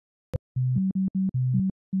Hi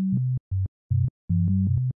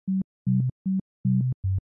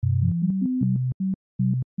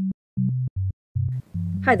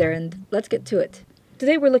there, and let's get to it.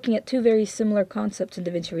 Today we're looking at two very similar concepts in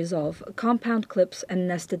DaVinci Resolve, compound clips and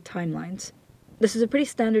nested timelines. This is a pretty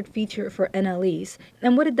standard feature for NLEs,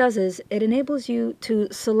 and what it does is it enables you to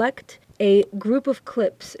select a group of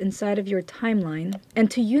clips inside of your timeline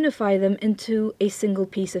and to unify them into a single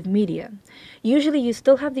piece of media. Usually you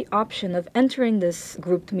still have the option of entering this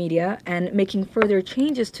grouped media and making further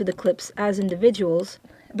changes to the clips as individuals,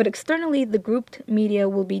 but externally the grouped media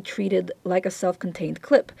will be treated like a self-contained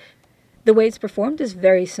clip. The way it's performed is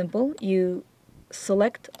very simple. You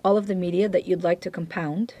select all of the media that you'd like to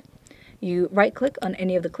compound. You right-click on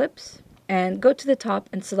any of the clips and go to the top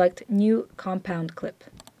and select New Compound Clip.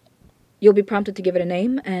 You'll be prompted to give it a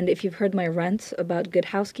name, and if you've heard my rants about good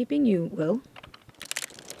housekeeping, you will.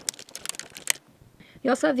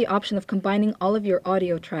 You also have the option of combining all of your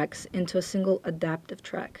audio tracks into a single adaptive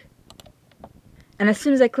track. And as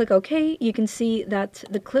soon as I click OK, you can see that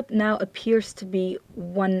the clip now appears to be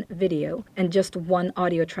one video and just one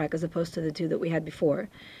audio track as opposed to the two that we had before.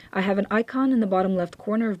 I have an icon in the bottom left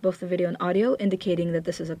corner of both the video and audio indicating that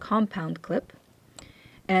this is a compound clip.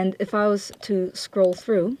 And if I was to scroll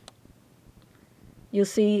through, you'll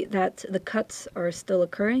see that the cuts are still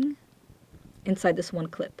occurring inside this one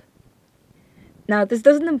clip. Now, this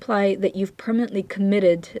doesn't imply that you've permanently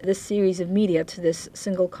committed this series of media to this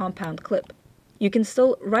single compound clip. You can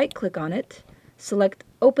still right-click on it, select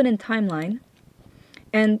Open in Timeline,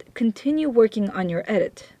 and continue working on your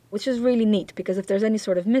edit, which is really neat because if there's any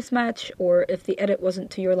sort of mismatch or if the edit wasn't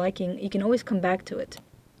to your liking, you can always come back to it.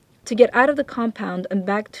 To get out of the compound and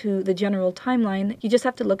back to the general timeline, you just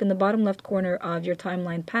have to look in the bottom left corner of your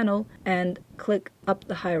timeline panel and click up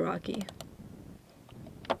the hierarchy.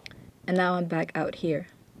 And now I'm back out here.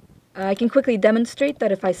 I can quickly demonstrate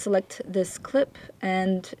that if I select this clip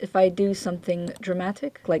and if I do something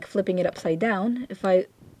dramatic, like flipping it upside down, if I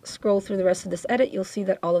scroll through the rest of this edit, you'll see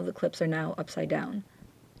that all of the clips are now upside down.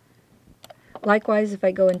 Likewise, if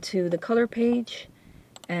I go into the color page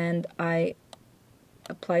and I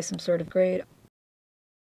apply some sort of grade,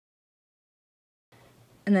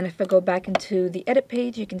 and then if I go back into the edit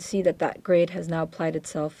page, you can see that that grade has now applied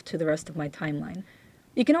itself to the rest of my timeline.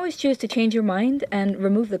 You can always choose to change your mind and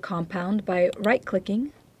remove the compound by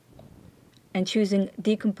right-clicking and choosing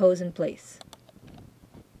Decompose in Place.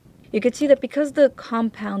 You can see that because the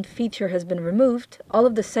compound feature has been removed, all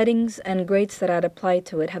of the settings and grades that I'd applied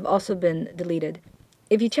to it have also been deleted.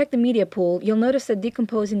 If you check the media pool, you'll notice that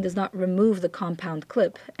decomposing does not remove the compound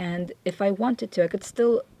clip, and if I wanted to, I could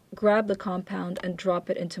still grab the compound and drop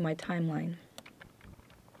it into my timeline.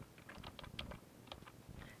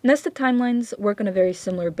 Nested timelines work on a very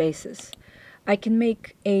similar basis. I can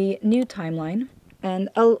make a new timeline, and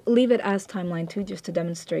I'll leave it as timeline 2 just to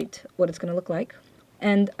demonstrate what it's going to look like.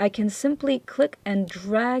 And I can simply click and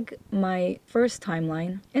drag my first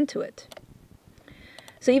timeline into it.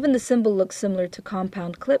 So even the symbol looks similar to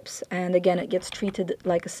compound clips, and again it gets treated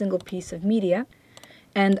like a single piece of media.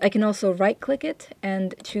 And I can also right-click it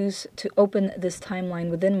and choose to open this timeline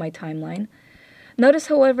within my timeline. Notice,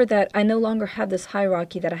 however, that I no longer have this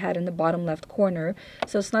hierarchy that I had in the bottom left corner,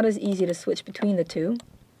 so it's not as easy to switch between the two.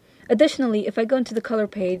 Additionally, if I go into the color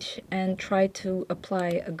page and try to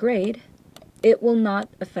apply a grade, it will not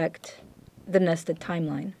affect the nested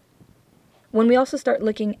timeline. When we also start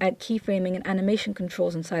looking at keyframing and animation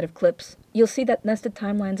controls inside of clips, you'll see that nested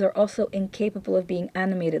timelines are also incapable of being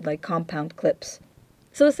animated like compound clips.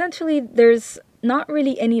 So essentially, there's not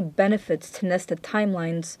really any benefits to nested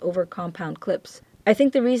timelines over compound clips. I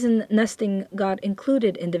think the reason nesting got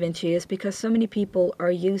included in DaVinci is because so many people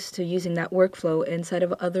are used to using that workflow inside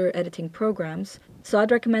of other editing programs. So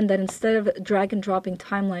I'd recommend that instead of drag and dropping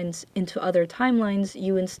timelines into other timelines,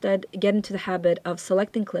 you instead get into the habit of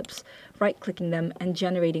selecting clips, right-clicking them, and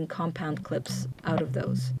generating compound clips out of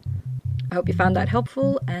those. I hope you found that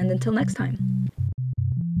helpful, and until next time.